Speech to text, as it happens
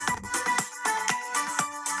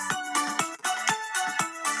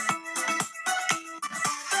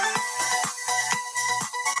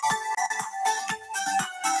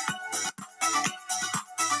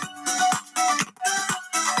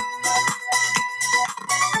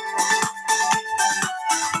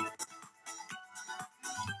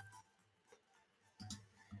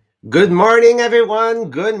Good morning,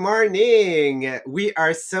 everyone. Good morning. We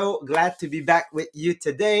are so glad to be back with you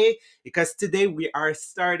today because today we are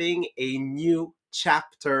starting a new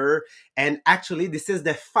chapter. And actually, this is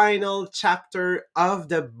the final chapter of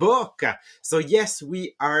the book. So, yes,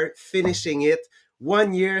 we are finishing it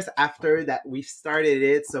 1 year after that we started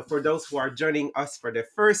it. So, for those who are joining us for the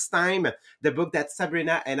first time, the book that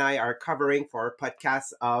Sabrina and I are covering for our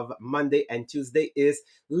podcast of Monday and Tuesday is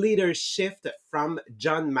Leadershift from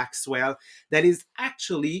John Maxwell. That is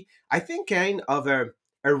actually, I think, kind of a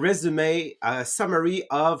resume, a summary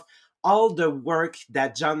of all the work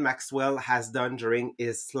that John Maxwell has done during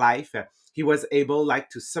his life. He was able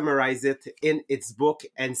to summarize it in its book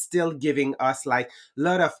and still giving us a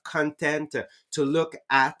lot of content to look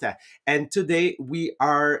at. And today we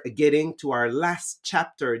are getting to our last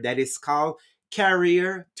chapter that is called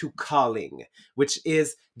Career to Calling, which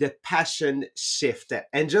is the passion shift.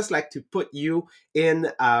 And just to put you in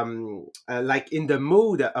in the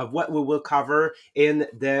mood of what we will cover in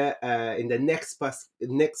the next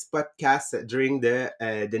podcast during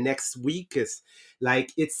the next week is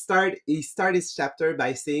he started his chapter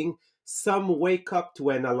by saying some wake up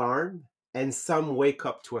to an alarm and some wake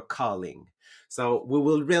up to a calling. So we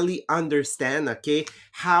will really understand, okay,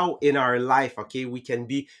 how in our life, okay, we can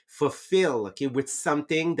be fulfilled, okay, with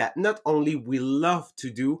something that not only we love to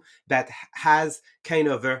do, but has kind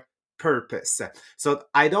of a purpose. So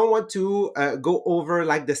I don't want to go over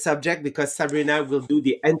the subject because Sabrina will do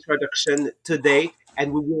the introduction today,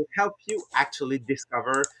 and we will help you actually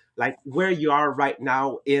discover where you are right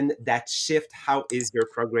now in that shift. How is your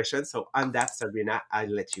progression? So on that, Sabrina, I'll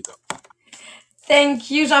let you go. Thank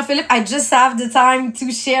you, Jean-Philippe. I just have the time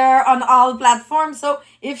to share on all platforms. So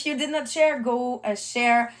if you did not share, go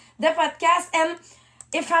share the podcast. And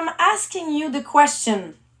if I'm asking you the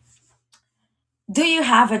question, do you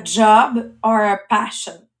have a job or a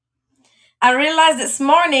passion? I realized this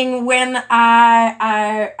morning when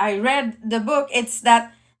I read the book, it's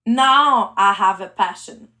that now I have a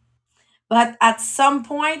passion. But at some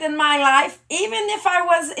point in my life, even if I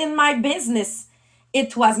was in my business,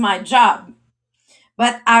 it was my job.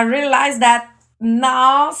 But I realized that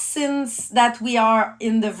now, since that we are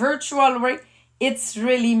in the virtual world, it's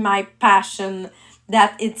really my passion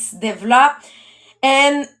that it's developed.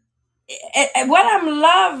 And what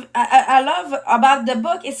I love about the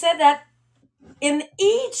book is said that in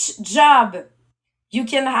each job you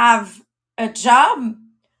can have a job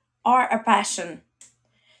or a passion.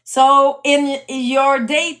 So in your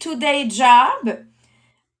day-to-day job,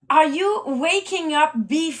 are you waking up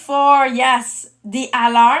before the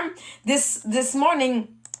alarm? This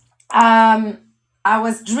morning, um, I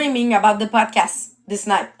was dreaming about the podcast this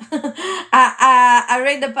night. I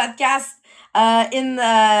read the podcast in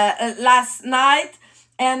last night,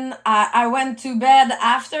 and I went to bed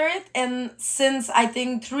after it. And since I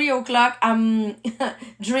think 3 o'clock, I'm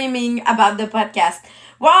dreaming about the podcast.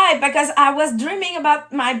 Why? Because I was dreaming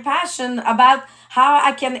about my passion, about how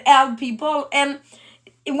I can help people. And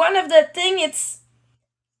one of the thing, it's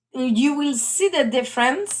you will see the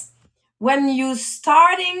difference when you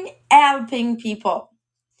starting helping people,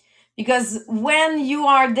 because when you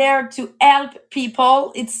are there to help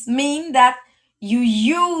people, it's mean that you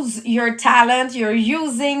use your talent, you're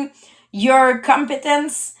using your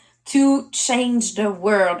competence to change the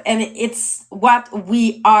world. And it's what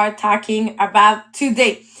we are talking about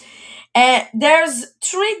today. There's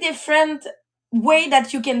three different way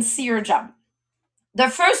that you can see your job. The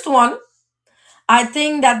first one, I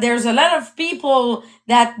think that there's a lot of people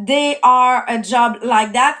that they are a job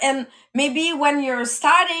like that. And maybe when you're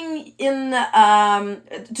starting in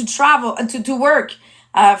to travel to work,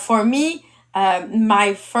 for me,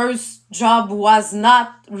 my first job was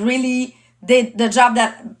not really the job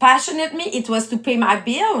that passionate me. It was to pay my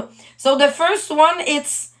bill. So the first one,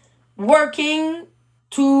 it's working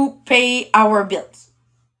to pay our bills.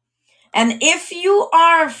 And if you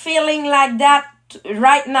are feeling like that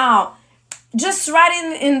right now, just write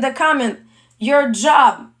in the comment your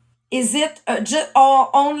job. Is it or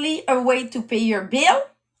only a way to pay your bill,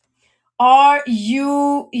 or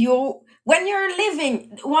you when you're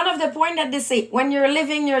living, one of the point that they say, when you're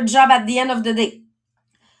living your job at the end of the day,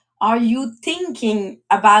 are you thinking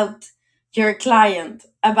about your client,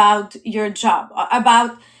 about your job,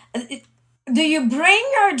 about do you bring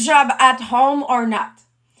your job at home or not?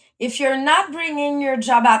 If you're not bringing your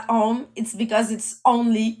job at home, it's because it's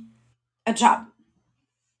only a job.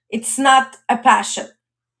 It's not a passion.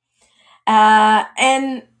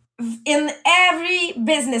 And in every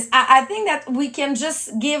business, I think that we can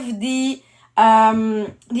just give the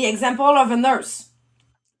example of a nurse.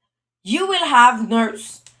 You will have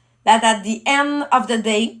nurse that at the end of the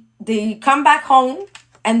day they come back home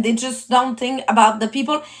and they just don't think about the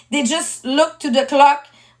people. They just look to the clock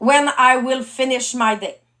when I will finish my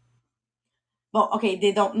day. Well, okay,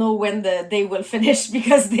 they don't know when the day will finish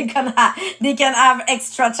because they can have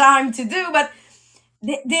extra time to do, but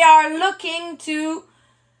they are looking to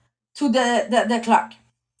the clock.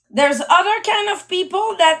 There's other kind of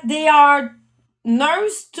people that they are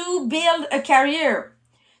nurse to build a career,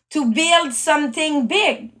 to build something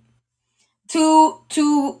big,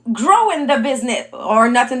 to grow in the business, or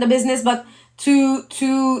not in the business, but to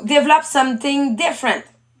develop something different.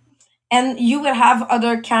 And you will have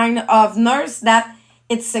other kind of nurse that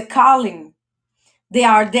it's a calling. They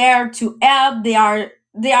are there to help. They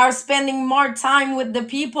are spending more time with the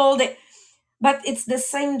people. But it's the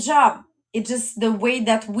same job. It's just the way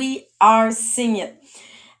that we are seeing it.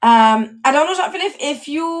 I don't know, Jean-Philippe, if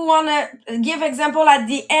you want to give example at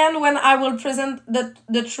the end when I will present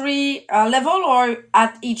the three level, or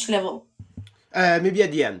at each level. Maybe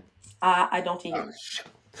at the end. I don't hear Oh, you. shit.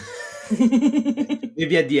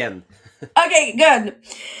 Maybe at the end. Okay, good.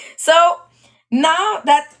 So now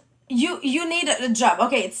that you need a job,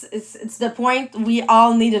 okay, it's the point. We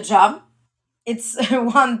all need a job. It's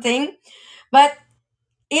one thing, but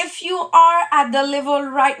if you are at the level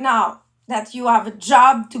right now that you have a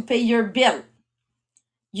job to pay your bill,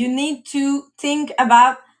 you need to think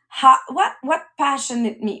about what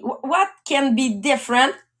passionate me, what can be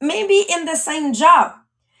different, maybe in the same job.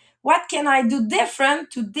 What can I do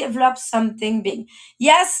different to develop something big?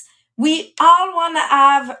 Yes, we all want to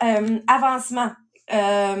have avancement.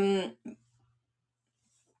 Um,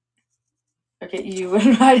 okay, you were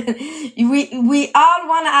right. We all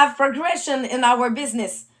want to have progression in our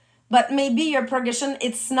business, but maybe your progression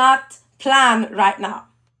it's not planned right now.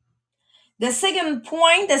 The second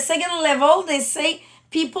point, the second level, they say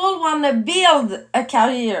people want to build a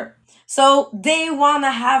career. So they want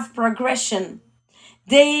to have progression.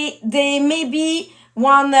 They maybe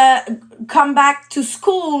want to come back to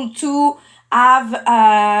school to have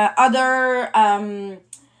other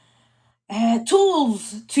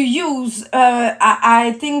tools to use.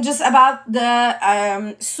 I think just about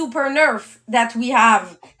the super nerve that we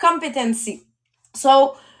have, competency.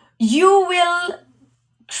 So you will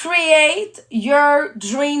create your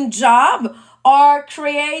dream job or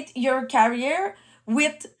create your career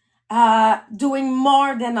with doing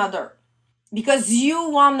more than other, because you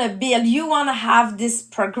want to build, you want to have this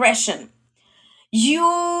progression, you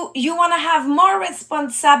want to have more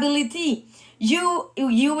responsibility, you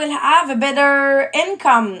will have a better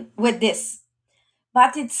income with this.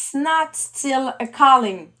 But it's not still a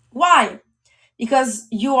calling. Why? Because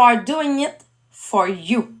you are doing it for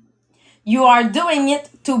you. You are doing it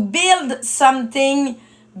to build something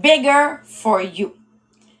bigger for you.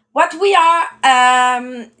 What we are,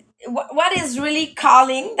 what is really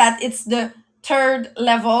calling, that it's the third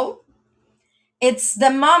level. It's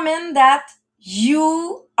the moment that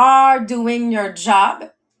you are doing your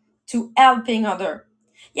job to helping other.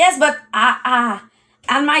 Yes, but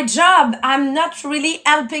and my job, I'm not really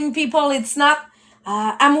helping people. It's not.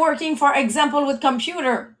 I'm working, for example, with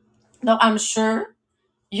computer. No, I'm sure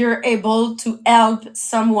you're able to help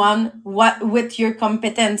someone what with your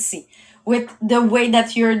competency, with the way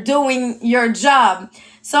that you're doing your job.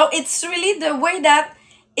 So it's really the way that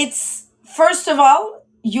it's, first of all,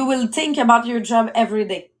 you will think about your job every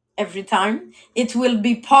day, every time. It will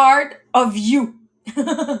be part of you.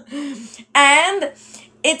 And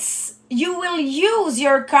it's, you will use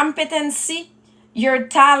your competency, your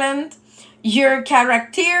talent, your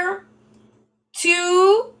character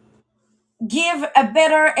to give a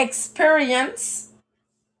better experience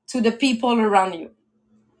to the people around you.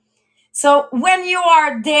 So when you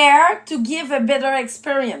are there to give a better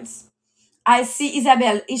experience, I see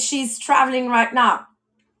Isabel, she's traveling right now.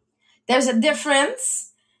 There's a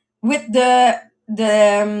difference with the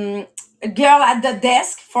girl at the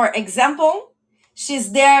desk, for example.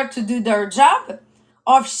 She's there to do their job,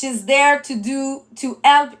 or she's there to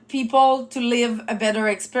help people to live a better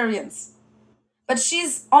experience. But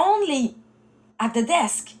she's only at the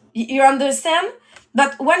desk. You understand?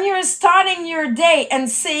 But when you're starting your day and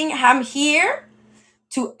saying, I'm here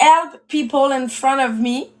to help people in front of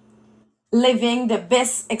me living the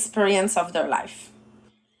best experience of their life.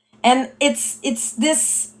 And it's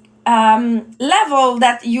this level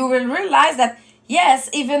that you will realize that, yes,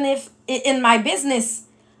 even if in my business,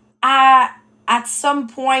 at some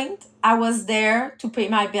point I was there to pay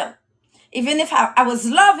my bill. Even if I was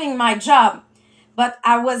loving my job, but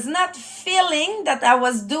I was not feeling that I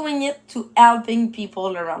was doing it to helping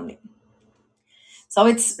people around me. So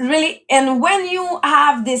it's really, and when you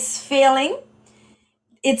have this feeling,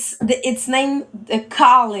 it's named the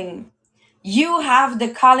calling. You have the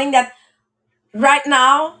calling that right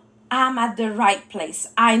now I'm at the right place.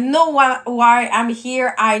 I know why I'm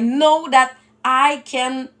here. I know that I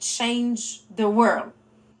can change the world.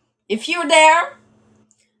 If you're there,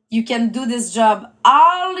 you can do this job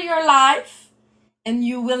all your life and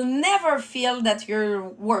you will never feel that you're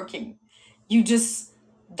working. You just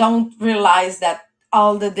don't realize that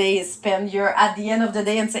all the day is spent. You're at the end of the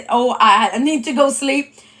day and say, "Oh, I need to go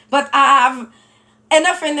sleep, but I have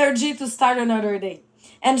enough energy to start another day."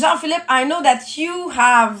 And Jean Philippe, I know that you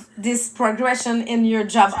have this progression in your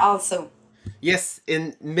job also. Yes,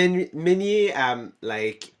 in many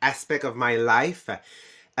like aspect of my life,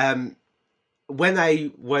 um, when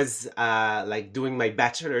I was like doing my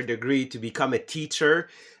bachelor degree to become a teacher,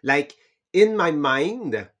 like in my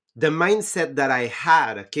mind, the mindset that I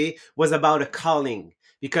had, okay, was about a calling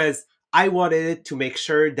because I wanted to make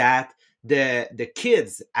sure that the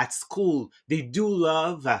kids at school they do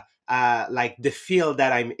love like the field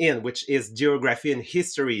that I'm in, which is geography and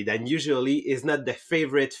history. That usually is not the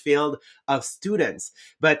favorite field of students,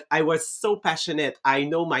 but I was so passionate. I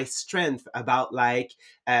know my strength about like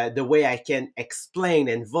the way I can explain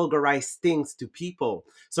and vulgarize things to people.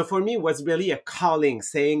 So for me, it was really a calling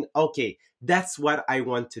saying, okay, that's what I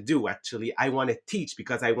want to do. Actually, I want to teach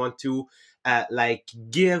because I want to like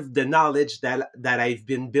give the knowledge that I've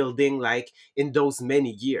been building like in those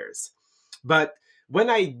many years. But when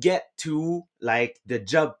I get to like the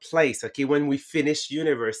job place, okay, when we finish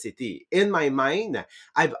university, in my mind,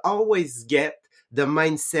 I've always get the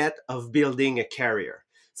mindset of building a career.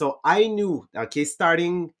 So I knew, okay,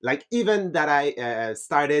 starting like even that I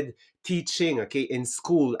started teaching, okay, in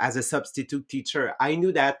school as a substitute teacher, I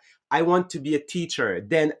knew that I want to be a teacher.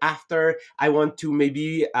 Then after, I want to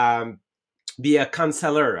maybe be a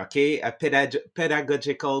counselor, okay, a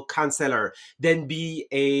pedagogical counselor, then be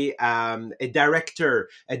a director,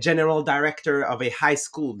 a general director of a high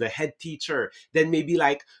school, the head teacher, then maybe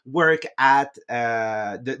like work at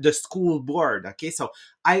the school board, okay. So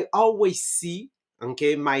I always see,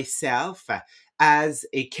 okay, myself as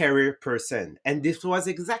a career person, and this was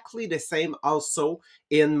exactly the same also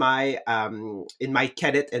in my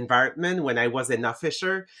cadet environment when I was an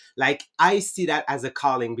officer. Like I see that as a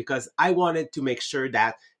calling because I wanted to make sure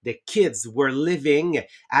that the kids were living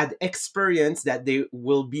at experience that they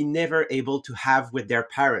will be never able to have with their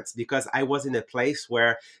parents because I was in a place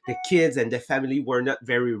where the kids and the family were not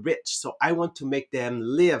very rich. So I want to make them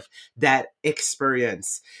live that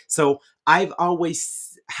experience. So I've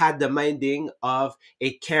always had the minding of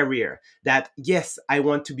a career that yes, I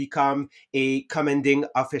want to become a commanding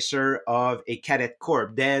officer of a cadet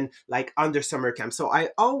corps, then like under summer camp. So I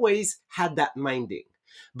always had that minding.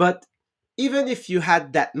 But even if you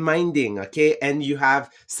had that minding, okay, and you have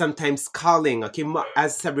sometimes calling, okay,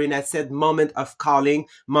 as Sabrina said, moment of calling,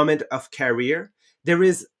 moment of career, there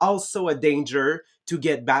is also a danger to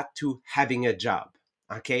get back to having a job.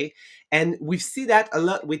 Okay. And we see that a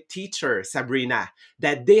lot with teachers, Sabrina,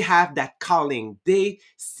 that they have that calling. They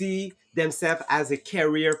see themselves as a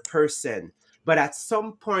career person. But at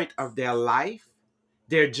some point of their life,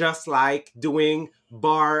 they're just like doing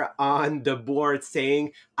bar on the board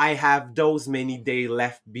saying, I have those many days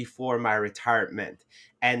left before my retirement.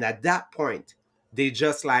 And at that point, they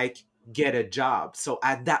just like get a job. So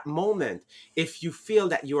at that moment, if you feel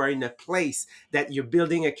that you are in a place that you're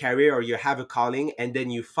building a career or you have a calling and then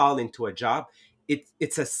you fall into a job,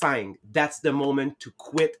 it's a sign. That's the moment to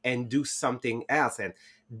quit and do something else. And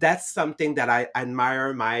that's something that I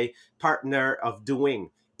admire my partner of doing,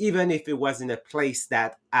 even if it was in a place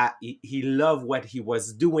that he loved what he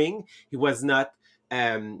was doing. He was not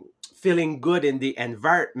feeling good in the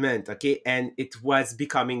environment, okay, and it was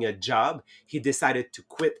becoming a job. He decided to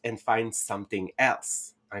quit and find something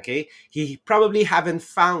else, okay. He probably haven't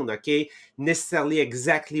found, okay, necessarily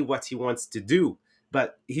exactly what he wants to do,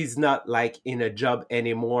 but he's not like in a job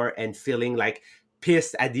anymore and feeling like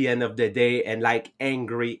pissed at the end of the day and like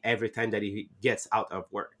angry every time that he gets out of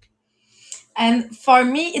work. And for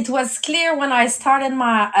me, it was clear when I started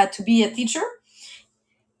my to be a teacher.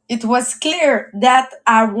 It was clear that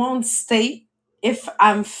I won't stay if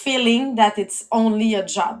I'm feeling that it's only a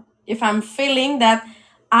job. If I'm feeling that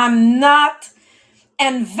I'm not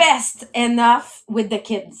invest enough with the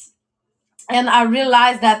kids. And I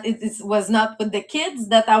realized that was not with the kids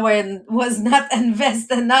that was not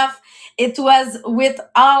invest enough. It was with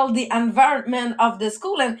all the environment of the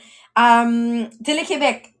school. And Télé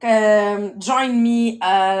Québec joined me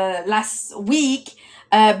last week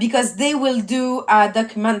because they will do a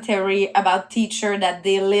documentary about teacher that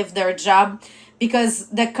they live their job because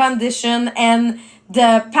the condition and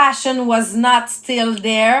the passion was not still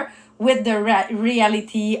there with the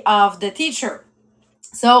reality of the teacher.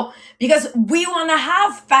 So, because we want to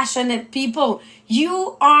have passionate people,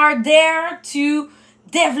 you are there to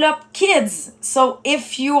develop kids. So,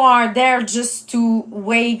 if you are there just to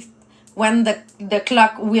wait when the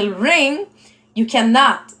clock will ring, you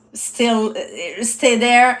cannot still stay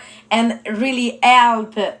there and really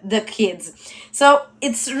help the kids. So,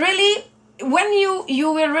 it's really when you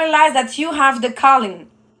will realize that you have the calling,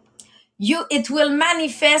 you it will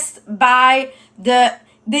manifest by the,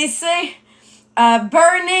 they say,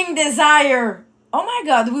 burning desire. Oh my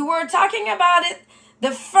God, we were talking about it the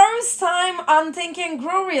first time on Thinking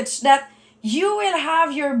Grow Rich, that you will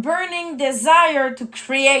have your burning desire to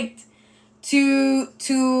create, to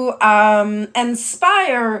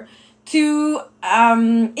inspire, to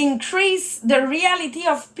increase the reality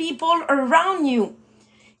of people around you.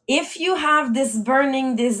 If you have this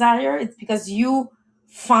burning desire, it's because you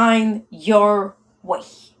find your way.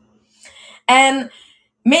 And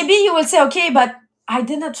maybe you will say, okay, but I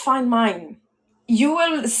did not find mine. You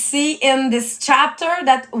will see in this chapter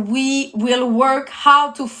that we will work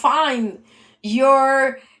how to find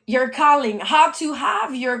your calling, how to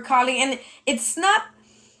have your calling. And it's not,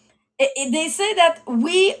 they say that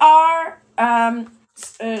we are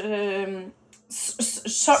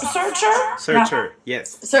searcher. Yeah, Searcher,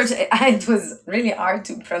 yes. search. It was really hard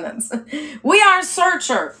to pronounce. We are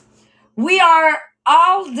searcher. We are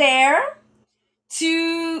all there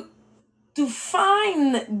to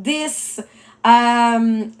find this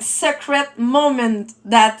secret moment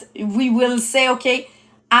that we will say, okay,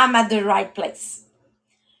 I'm at the right place.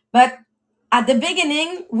 But at the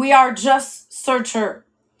beginning, we are just searcher.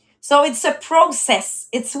 So it's a process.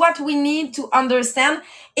 It's what we need to understand.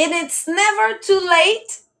 And it's never too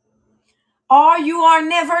late, or you are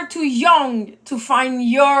never too young to find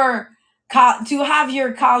your to have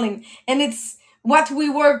your calling. And it's what we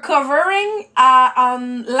were covering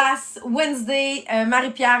on last Wednesday,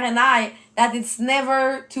 Marie-Pierre and I, that it's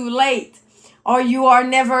never too late, or you are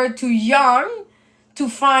never too young to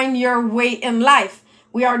find your way in life.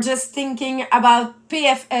 We are just thinking about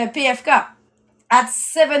PFK at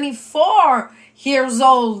 74 years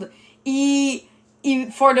old. He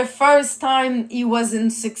for the first time he was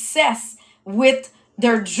in success with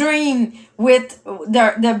their dream, with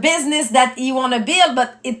the business that he want to build,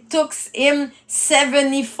 but it took him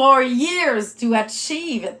 74 years to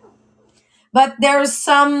achieve it. But there's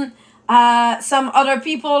some other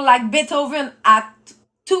people like Beethoven at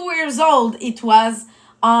 2 years old, it was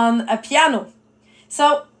on a piano.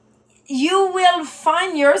 So you will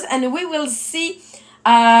find yours, and we will see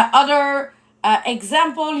other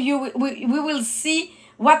example. We will see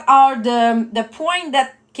what are the point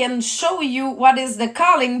that can show you what is the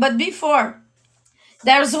calling. But before,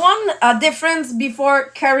 there's one difference before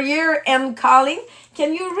career and calling.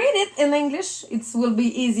 Can you read it in English? It will be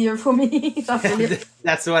easier for me, Jean-Philippe.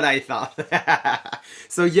 That's what I thought.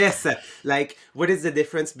 So yes, like what is the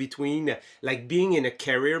difference between like being in a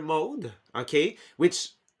career mode, okay,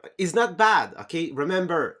 which is not bad, okay?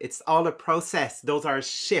 Remember, it's all a process. Those are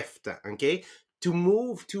shift, okay? To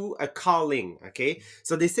move to a calling, okay?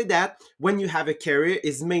 So they say that when you have a career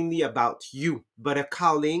is mainly about you, but a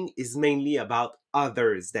calling is mainly about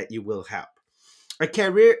others that you will help. A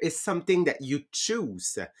career is something that you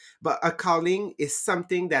choose, but a calling is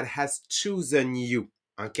something that has chosen you.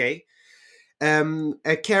 Okay.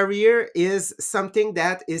 A career is something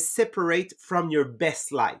that is separate from your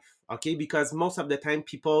best life. Okay, because most of the time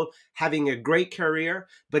people having a great career,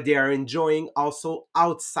 but they are enjoying also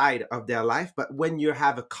outside of their life. But when you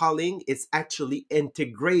have a calling, it's actually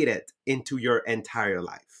integrated into your entire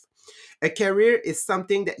life. A career is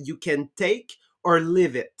something that you can take or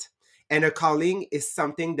live it. And a calling is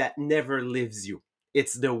something that never leaves you.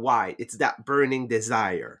 It's the why, it's that burning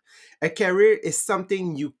desire. A career is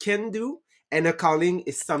something you can do, and a calling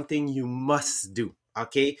is something you must do.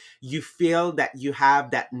 Okay, you feel that you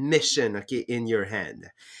have that mission, okay, in your hand.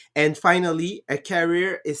 And finally, a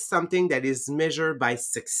career is something that is measured by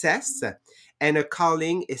success, and a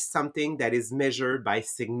calling is something that is measured by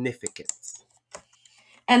significance.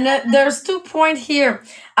 And there's 2 points here.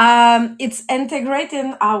 It's integrated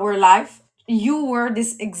in our life. You were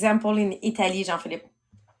this example in Italy, Jean-Philippe,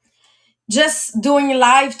 just doing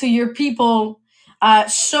live to your people,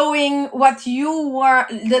 showing what you were,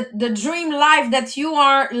 the dream life that you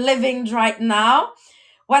are living right now,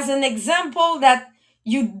 was an example that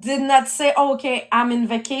you did not say, oh, okay, I'm in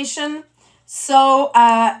vacation, so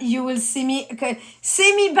you will see me, okay,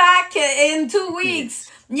 see me back in 2 weeks.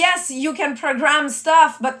 Yes. Yes, you can program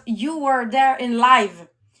stuff, but you were there in live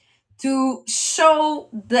to show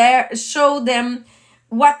them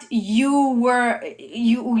what you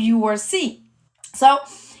were see. So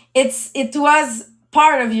it was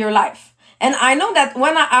part of your life. And I know that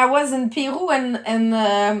when I was in Peru,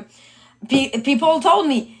 and people told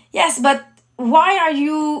me, yes, but why are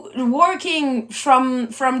you working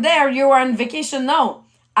from there? You are on vacation. No,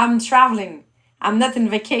 I'm traveling. I'm not in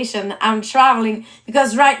vacation. I'm traveling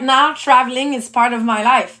because right now traveling is part of my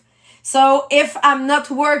life. So if I'm not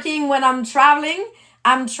working when I'm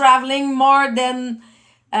traveling more than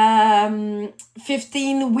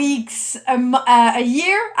 15 weeks a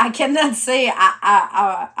year. I cannot say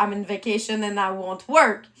I'm in vacation and I won't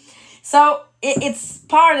work. So it's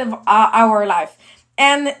part of our life.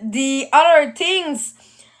 And the other things,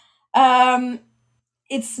 um,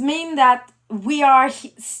 it's mean that we are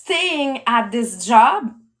staying at this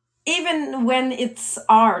job even when it's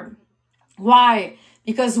hard. Why?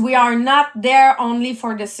 Because we are not there only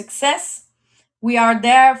for the success. We are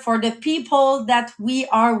there for the people that we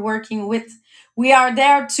are working with. We are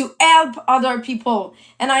there to help other people.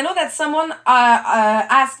 And I know that someone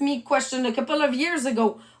asked me a question a couple of years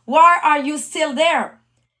ago. Why are you still there?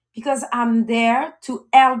 Because I'm there to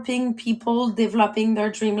helping people developing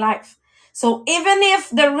their dream life. So even if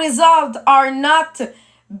the results are not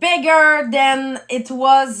bigger than it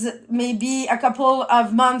was maybe a couple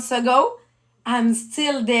of months ago, I'm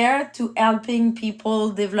still there to helping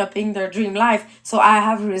people developing their dream life. So I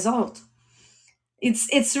have result.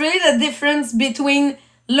 It's really the difference between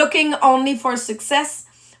looking only for success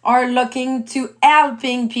or looking to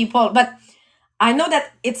helping people. But I know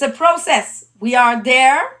that it's a process. We are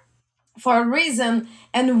there for a reason,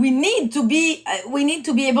 and we need to be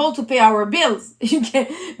able to pay our bills. Okay,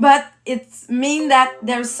 but it's mean that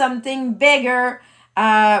there's something bigger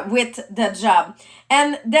with the job.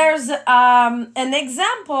 And there's an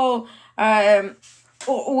example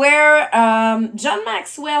where John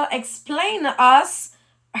Maxwell explained us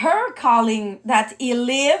her calling that he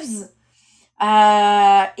lives.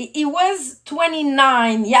 He was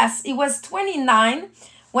 29. Yes, he was 29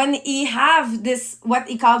 when he have this what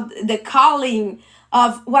he called the calling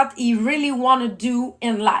of what he really want to do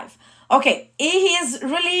in life. Okay, he is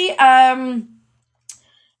really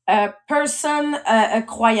a person, a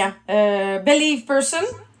croyant, a believe person.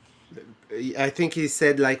 I think he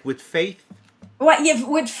said like with faith. Well, yeah,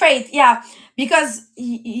 with faith, yeah, because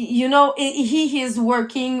you know he is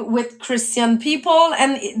working with Christian people,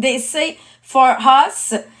 and they say for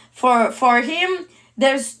us, for him,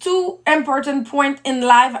 there's two important point in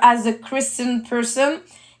life as a Christian person.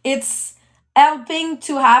 It's helping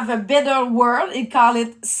to have a better world. He call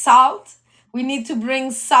it salt. We need to bring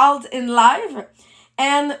salt in life,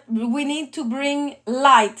 and we need to bring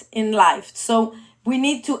light in life. So we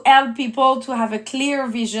need to help people to have a clear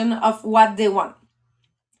vision of what they want.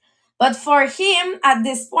 But for him, at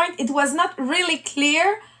this point, it was not really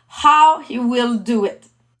clear how he will do it.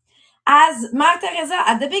 As Mère Teresa,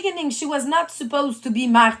 at the beginning, she was not supposed to be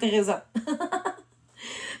Mère Teresa.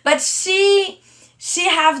 But she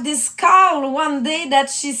have this call one day that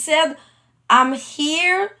she said, I'm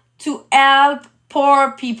here to help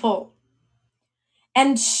poor people.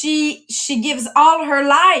 And she gives all her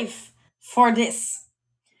life for this.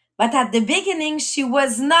 But at the beginning, she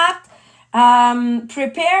was not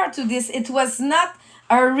prepared to this. It was not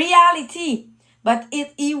a reality, but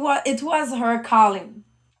it was her calling.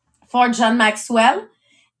 For John Maxwell,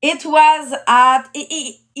 it was at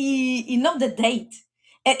you know the date.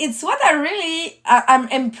 It's what I really I'm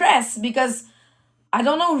impressed because I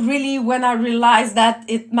don't know really when I realized that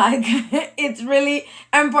it might it's really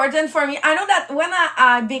important for me. I know that when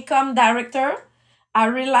I become director, I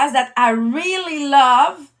realized that I really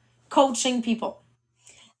love coaching people.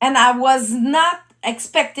 And I was not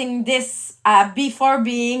expecting this before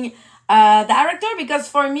being a director, because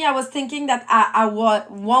for me, I was thinking that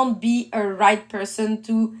won't be a right person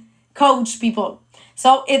to coach people.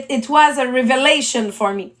 So it was a revelation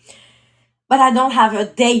for me. But I don't have a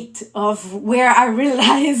date of where I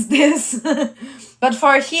realized this. But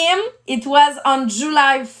for him, it was on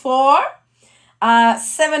July 4,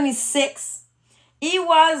 76. He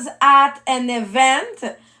was at an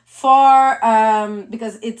event for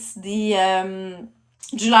because it's the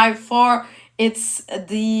July 4, it's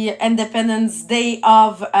the Independence Day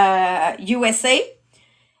of USA,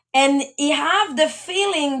 and he have the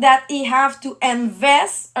feeling that he have to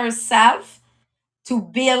invest herself to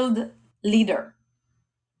build leader.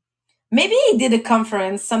 Maybe he did a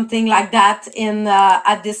conference, something like that, in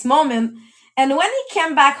at this moment. And when he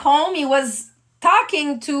came back home, he was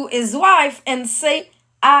talking to his wife and say,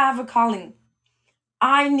 I have a calling.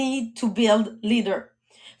 I need to build leader.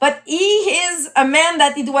 But he is a man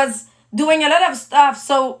that it was doing a lot of stuff.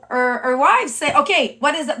 So her wife say, okay,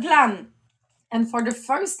 what is the plan? And for the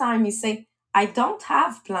first time, he say, I don't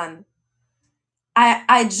have plan.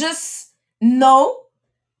 I just know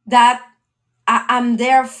that I'm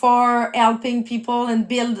there for helping people and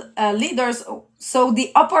build leaders. So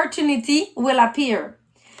the opportunity will appear.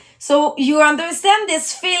 So you understand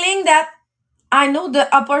this feeling that I know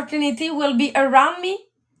the opportunity will be around me,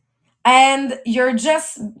 and you're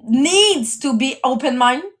just needs to be open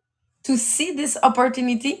mind to see this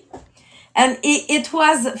opportunity. And it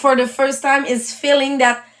was for the first time is feeling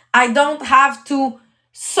that I don't have to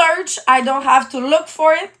search, I don't have to look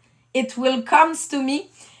for it, it will comes to me.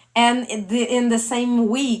 And in the same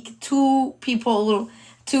week, two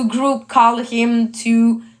group called him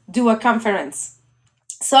to do a conference.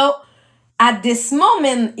 So at this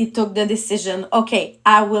moment he took the decision, okay,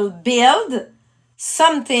 I will build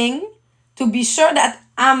something to be sure that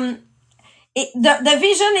the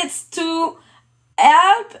vision is to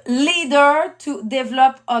help leader to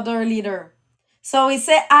develop other leader. So he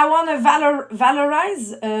said, I want to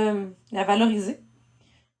valorize, valoriser.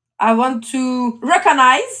 I want to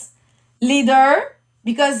recognize leader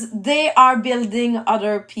because they are building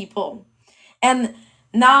other people. And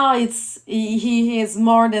now he is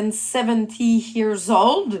more than 70 years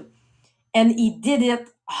old, and he did it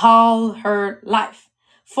all her life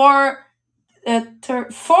for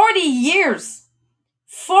 40 years.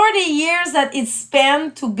 40 years that it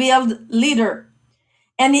spent to build leader,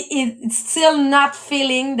 and it's still not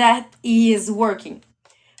feeling that he is working.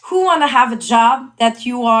 Who want to have a job that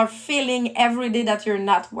you are feeling every day that you're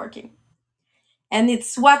not working? And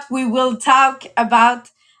it's what we will talk about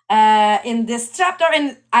in this chapter.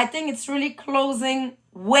 And I think it's really closing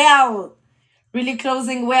well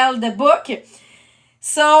the book.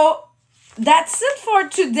 So that's it for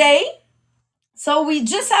today. So we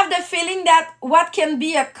just have the feeling that what can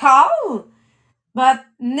be a call. But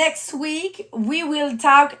next week, we will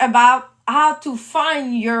talk about how to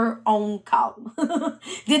find your own call.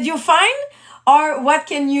 Did you find? Or what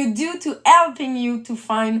can you do to helping you to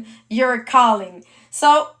find your calling?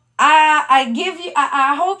 So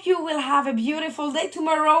I hope you will have a beautiful day.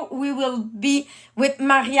 Tomorrow we will be with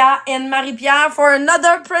Maria and Marie-Pierre for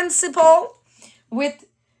another principle with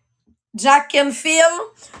Jack and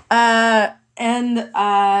Phil. And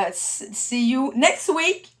see you next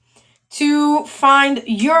week to find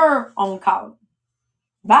your own call.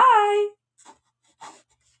 Bye.